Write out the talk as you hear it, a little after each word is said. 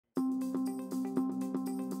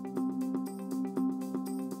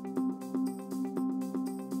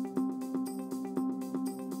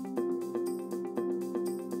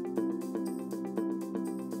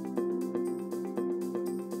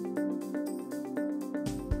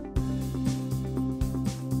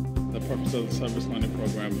purpose of the service learning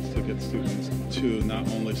program is to get students to not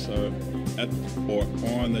only serve at or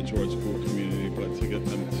on the George School community, but to get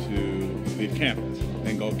them to leave campus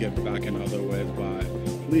and go give back in other ways by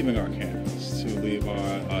leaving our campus, to leave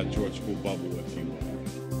our George School bubble, if you will.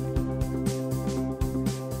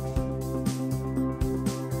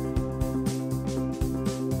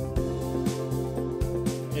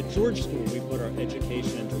 At George School, we put our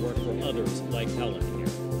education to work for others like Helen here.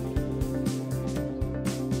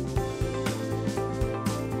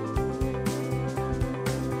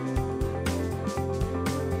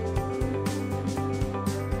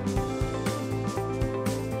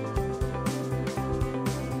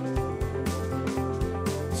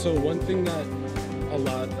 So one thing that a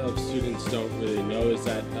lot of students don't really know is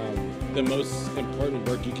that the most important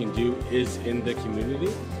work you can do is in the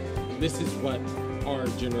community. This is what our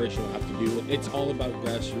generation will have to do. It's all about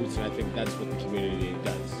grassroots, and I think that's what the community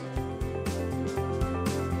does.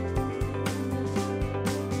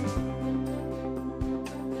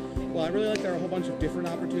 Well, I really like there are a whole bunch of different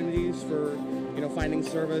opportunities for, finding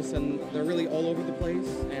service, and they're really all over the place.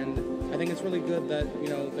 And I think it's really good that,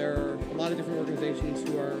 there are a lot of different organizations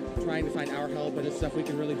who are trying to find our help, and it's stuff we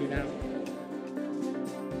can really do now.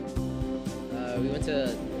 We went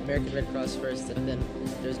to American Red Cross first, and then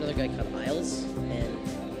there was another guy called Isles, and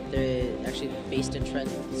they're actually based in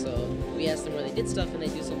Trenton. So we asked them where they did stuff, and they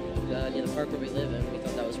do some near the park where we live, and we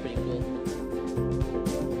thought that was pretty cool.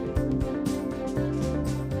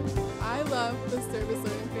 I love the service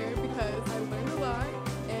learning fair because I learned a lot,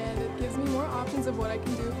 and it gives me more options of what I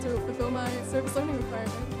can do to fulfill my service learning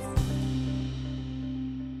requirements.